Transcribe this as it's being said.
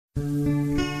You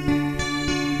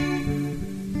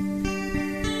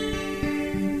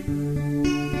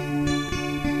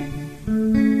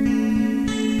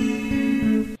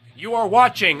are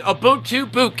watching Ubuntu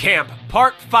Bootcamp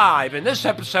Part 5. In this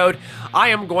episode, I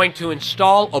am going to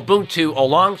install Ubuntu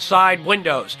alongside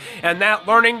Windows, and that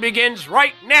learning begins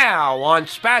right now on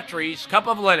Spatry's Cup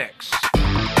of Linux.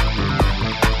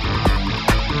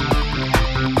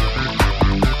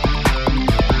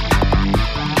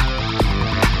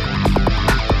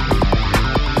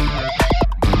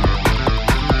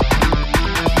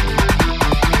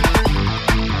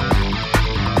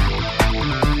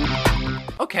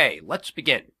 Okay, let's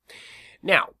begin.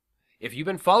 Now, if you've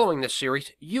been following this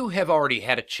series, you have already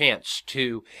had a chance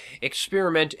to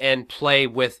experiment and play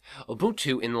with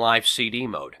Ubuntu in live CD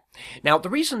mode. Now, the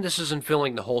reason this isn't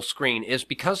filling the whole screen is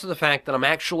because of the fact that I'm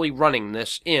actually running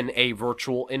this in a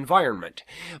virtual environment.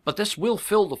 But this will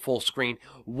fill the full screen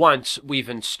once we've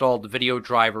installed the video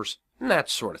drivers and that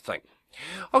sort of thing.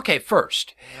 Okay,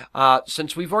 first,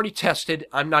 since we've already tested,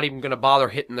 I'm not even going to bother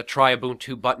hitting the Try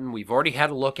Ubuntu button. We've already had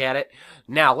a look at it.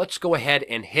 Now, let's go ahead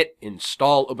and hit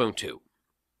Install Ubuntu.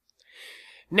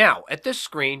 Now, at this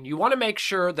screen, you want to make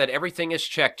sure that everything is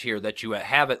checked here, that you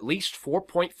have at least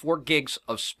 4.4 gigs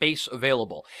of space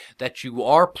available, that you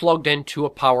are plugged into a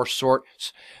power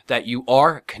source, that you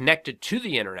are connected to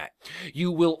the internet. You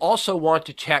will also want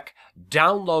to check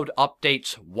download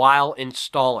updates while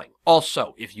installing.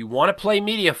 Also, if you want to play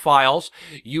media files,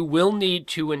 you will need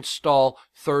to install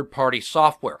third-party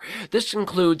software. This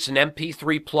includes an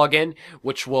MP3 plugin,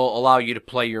 which will allow you to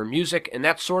play your music and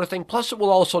that sort of thing. Plus, it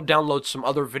will also download some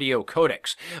other video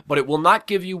codecs. But it will not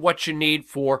give you what you need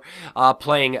for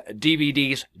playing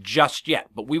DVDs just yet.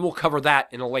 But we will cover that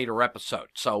in a later episode.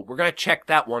 So we're going to check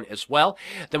that one as well.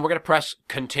 Then we're going to press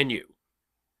Continue.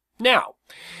 Now,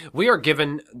 we are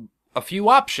given a few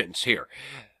options here.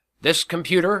 This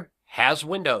computer has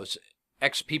Windows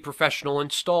XP Professional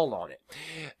installed on it.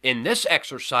 In this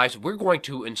exercise, we're going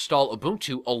to install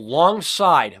Ubuntu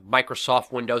alongside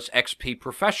Microsoft Windows XP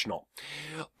Professional.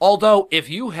 Although, if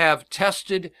you have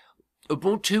tested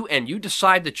Ubuntu and you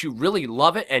decide that you really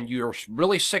love it and you're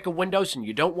really sick of Windows and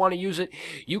you don't want to use it,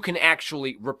 you can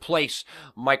actually replace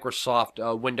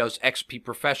Microsoft Windows XP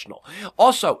Professional.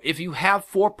 Also, if you have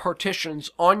 4 partitions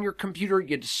on your computer,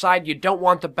 you decide you don't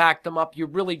want to back them up, you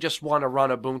really just want to run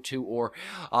Ubuntu or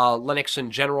Linux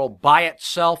in general by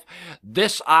itself,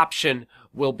 this option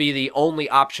will be the only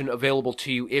option available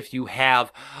to you if you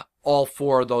have all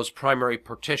 4 of those primary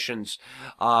partitions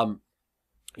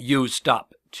used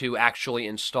up to actually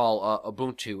install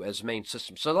Ubuntu as main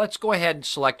system. So let's go ahead and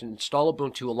select Install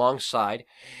Ubuntu alongside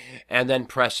and then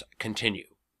press Continue.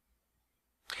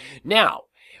 Now,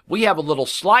 we have a little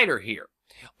slider here.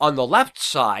 On the left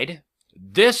side,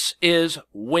 this is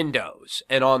Windows,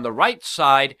 and on the right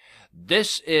side,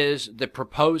 this is the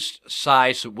proposed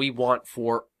size that we want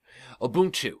for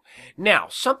Ubuntu. Now,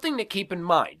 something to keep in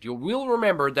mind. You will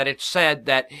remember that it said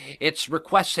that it's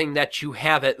requesting that you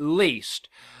have at least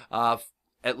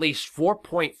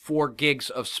 4.4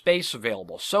 gigs of space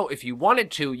available. So if you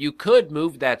wanted to, you could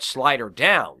move that slider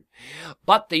down.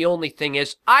 But the only thing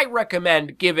is, I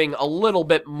recommend giving a little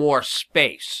bit more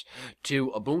space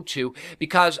to Ubuntu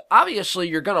because obviously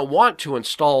you're going to want to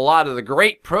install a lot of the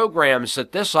great programs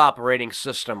that this operating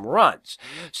system runs.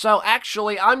 So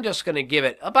actually, I'm just going to give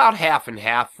it about half and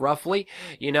half, roughly.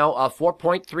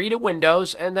 4.3 to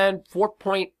Windows and then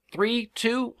 4.3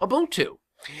 to Ubuntu.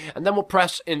 And then we'll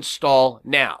press Install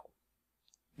Now.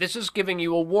 This is giving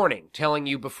you a warning, telling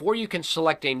you before you can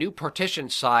select a new partition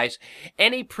size,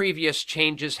 any previous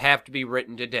changes have to be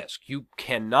written to disk. You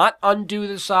cannot undo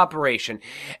this operation,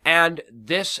 and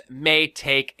this may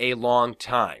take a long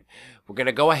time. We're going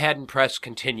to go ahead and press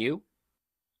Continue.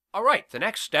 All right, the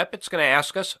next step, it's going to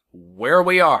ask us where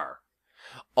we are.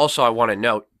 Also, I want to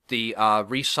note the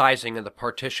resizing of the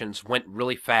partitions went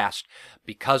really fast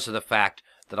because of the fact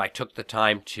that I took the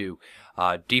time to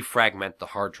defragment the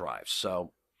hard drives.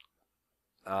 So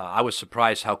I was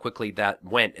surprised how quickly that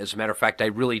went. As a matter of fact, I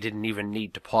really didn't even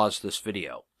need to pause this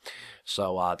video.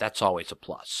 So that's always a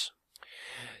plus.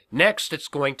 Next, it's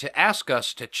going to ask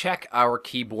us to check our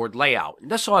keyboard layout.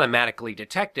 This automatically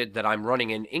detected that I'm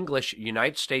running an English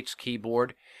United States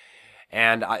keyboard,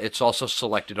 and it's also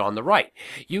selected on the right.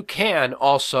 You can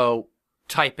also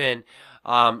type in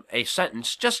a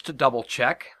sentence just to double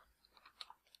check.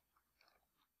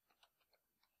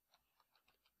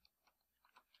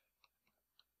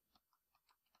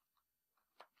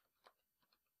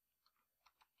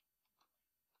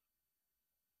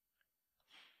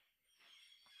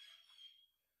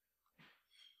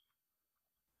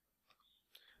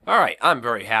 All right, I'm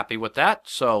very happy with that,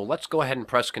 so let's go ahead and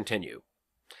press continue.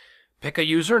 Pick a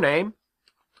username.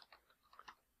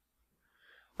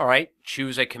 All right,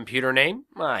 choose a computer name.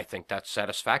 I think that's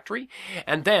satisfactory.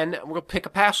 And then we'll pick a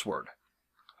password.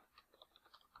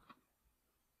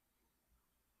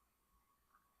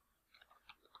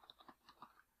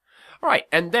 All right,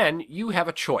 and then you have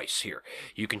a choice here.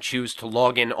 You can choose to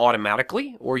log in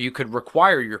automatically, or you could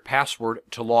require your password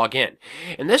to log in.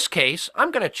 In this case,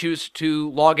 I'm going to choose to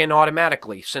log in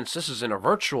automatically since this is in a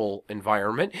virtual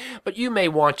environment, but you may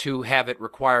want to have it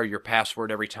require your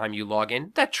password every time you log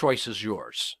in. That choice is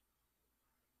yours.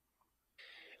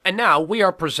 And now we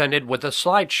are presented with a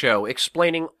slideshow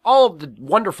explaining all of the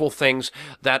wonderful things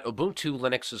that Ubuntu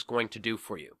Linux is going to do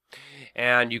for you.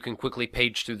 And you can quickly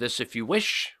page through this if you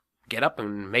wish. Get up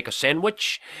and make a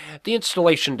sandwich. The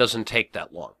installation doesn't take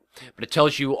that long, but it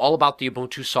tells you all about the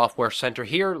Ubuntu Software Center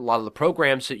here, a lot of the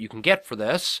programs that you can get for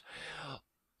this.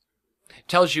 It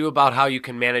tells you about how you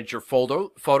can manage your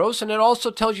photos, and it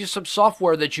also tells you some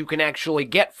software that you can actually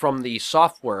get from the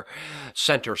Software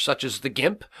Center, such as the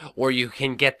GIMP, or you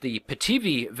can get the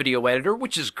Pitivi video editor,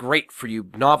 which is great for you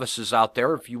novices out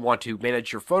there if you want to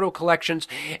manage your photo collections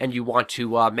and you want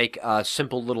to make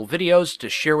simple little videos to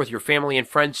share with your family and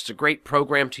friends. It's a great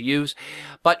program to use,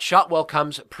 but Shotwell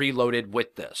comes preloaded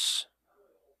with this.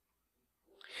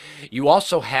 You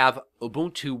also have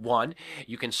Ubuntu One.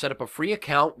 You can set up a free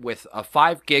account with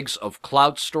 5 gigs of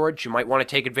cloud storage. You might want to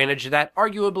take advantage of that.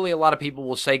 Arguably, a lot of people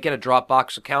will say get a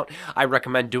Dropbox account. I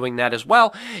recommend doing that as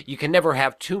well. You can never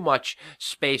have too much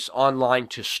space online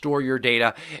to store your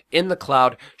data in the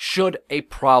cloud. Should a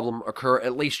problem occur,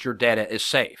 at least your data is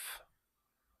safe.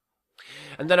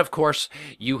 And then, of course,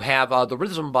 you have the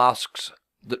Rhythmbox.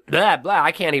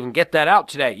 I can't even get that out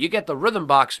today. You get the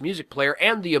Rhythmbox music player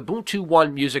and the Ubuntu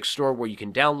One music store where you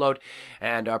can download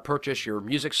and purchase your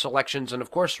music selections. And of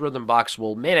course, Rhythmbox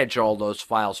will manage all those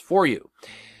files for you.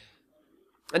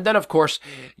 And then, of course,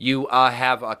 you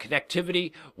have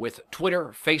connectivity with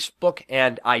Twitter, Facebook,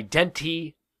 and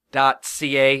Identi.ca.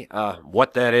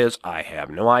 What that is, I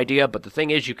have no idea. But the thing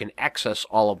is, you can access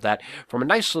all of that from a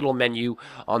nice little menu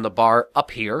on the bar up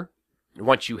here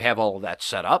once you have all of that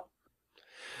set up.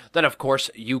 Then, of course,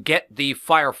 you get the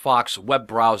Firefox web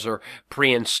browser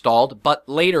pre-installed, but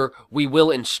later we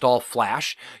will install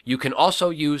Flash. You can also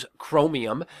use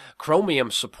Chromium.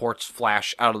 Chromium supports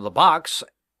Flash out of the box,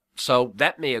 so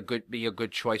that may be a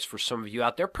good choice for some of you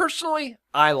out there. Personally,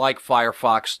 I like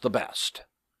Firefox the best.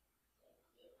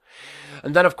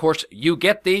 And then, of course, you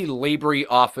get the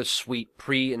LibreOffice suite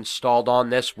pre-installed on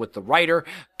this with the Writer,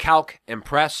 Calc,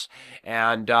 Impress.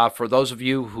 And for those of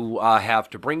you who have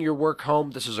to bring your work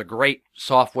home, this is a great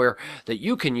software that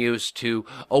you can use to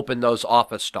open those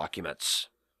Office documents.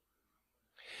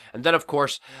 And then, of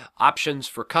course, options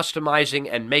for customizing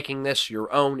and making this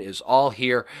your own is all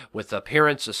here with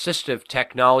Appearance Assistive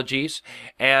Technologies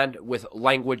and with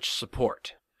language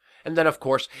support. And then, of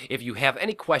course, if you have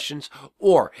any questions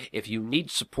or if you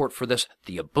need support for this,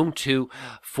 the Ubuntu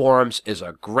forums is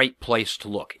a great place to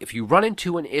look. If you run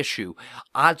into an issue,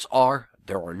 odds are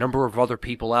there are a number of other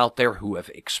people out there who have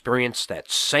experienced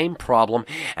that same problem,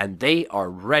 and they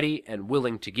are ready and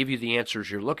willing to give you the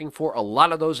answers you're looking for. A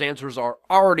lot of those answers are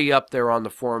already up there on the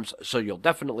forums, so you'll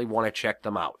definitely want to check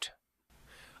them out.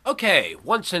 Okay,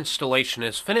 once installation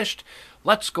is finished,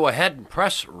 let's go ahead and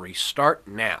press Restart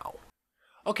Now.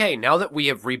 Okay, now that we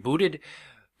have rebooted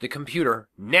the computer,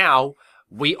 now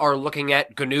we are looking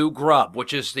at GNU Grub,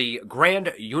 which is the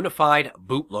Grand Unified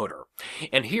Bootloader.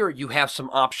 And here you have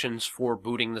some options for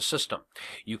booting the system.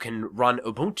 You can run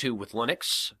Ubuntu with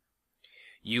Linux.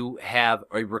 You have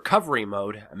a recovery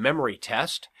mode, a memory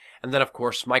test, and then, of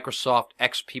course, Microsoft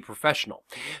XP Professional.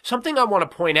 Something I want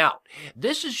to point out,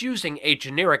 this is using a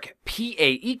generic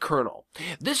PAE kernel.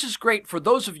 This is great for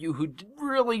those of you who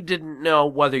really didn't know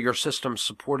whether your system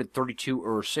supported 32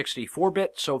 or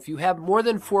 64-bit. So if you have more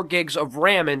than 4 gigs of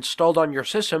RAM installed on your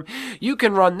system, you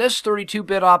can run this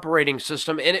 32-bit operating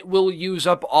system, and it will use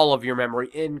up all of your memory,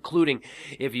 including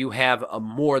if you have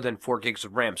more than 4 gigs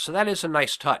of RAM. So that is a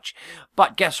nice touch.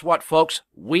 But guess what, folks?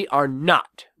 We are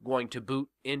not going to boot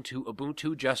into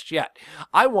Ubuntu just yet.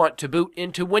 I want to boot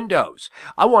into Windows.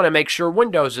 I want to make sure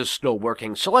Windows is still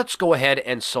working, so let's go ahead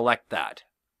and select that.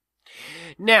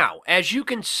 Now, as you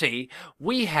can see,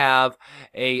 we have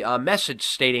a message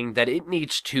stating that it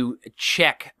needs to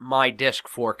check my disk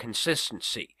for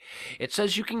consistency. It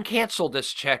says you can cancel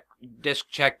this disk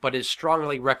check, but is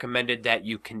strongly recommended that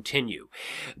you continue.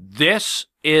 This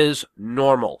is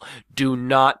normal. Do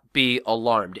not be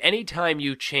alarmed. Anytime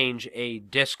you change a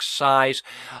disk size,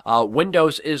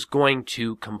 Windows is going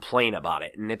to complain about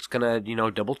it, and it's going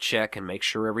to, double check and make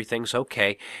sure everything's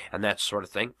okay and that sort of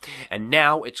thing. And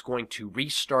now it's going to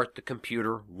restart the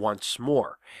computer once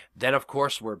more. Then, of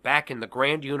course, we're back in the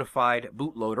Grand Unified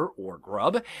Bootloader, or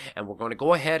GRUB, and we're going to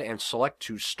go ahead and select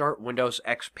to start Windows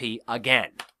XP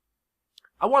again.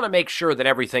 I want to make sure that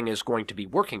everything is going to be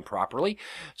working properly,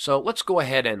 so let's go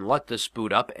ahead and let this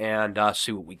boot up and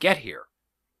see what we get here.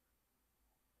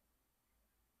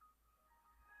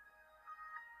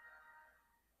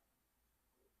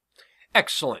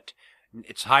 Excellent.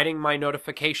 It's hiding my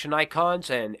notification icons,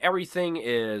 and everything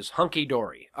is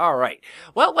hunky-dory. All right.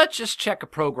 Well, let's just check a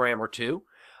program or two.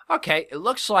 Okay, it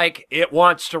looks like it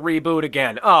wants to reboot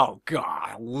again. Oh,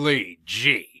 golly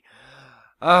gee.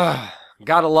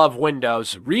 Gotta love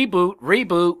Windows. Reboot,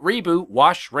 reboot, reboot,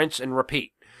 wash, rinse, and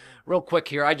repeat. Real quick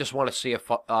here, I just want to see if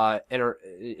Mozilla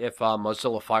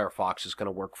Firefox is going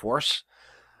to work for us.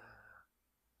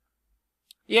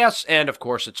 Yes, and of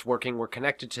course it's working. We're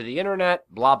connected to the internet,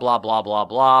 blah, blah, blah, blah,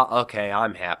 blah. Okay,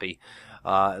 I'm happy.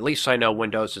 At least I know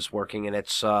Windows is working, and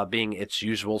it's being its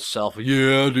usual self.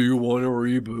 Yeah, do you want to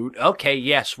reboot? Okay,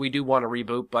 yes, we do want to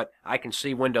reboot, but I can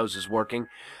see Windows is working.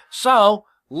 So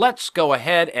let's go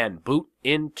ahead and boot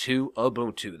into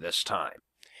Ubuntu this time.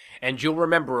 And you'll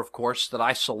remember, of course, that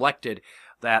I selected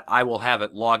that I will have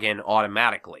it log in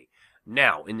automatically.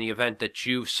 Now, in the event that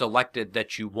you've selected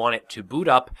that you want it to boot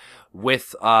up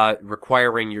with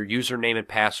requiring your username and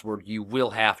password, you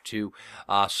will have to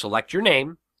select your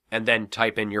name and then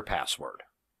type in your password.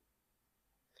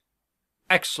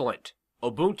 Excellent.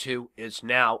 Ubuntu is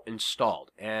now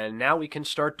installed, and now we can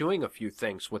start doing a few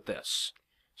things with this.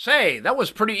 Say, that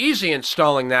was pretty easy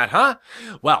installing that, huh?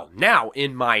 Well, now,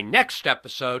 in my next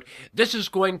episode, this is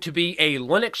going to be a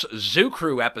Linux Zoo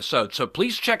Crew episode, so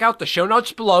please check out the show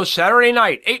notes below. Saturday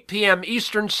night, 8 p.m.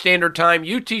 Eastern Standard Time,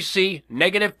 UTC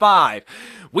 -5.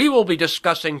 We will be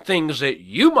discussing things that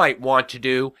you might want to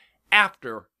do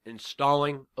after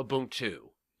installing Ubuntu.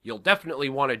 You'll definitely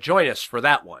want to join us for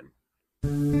that one.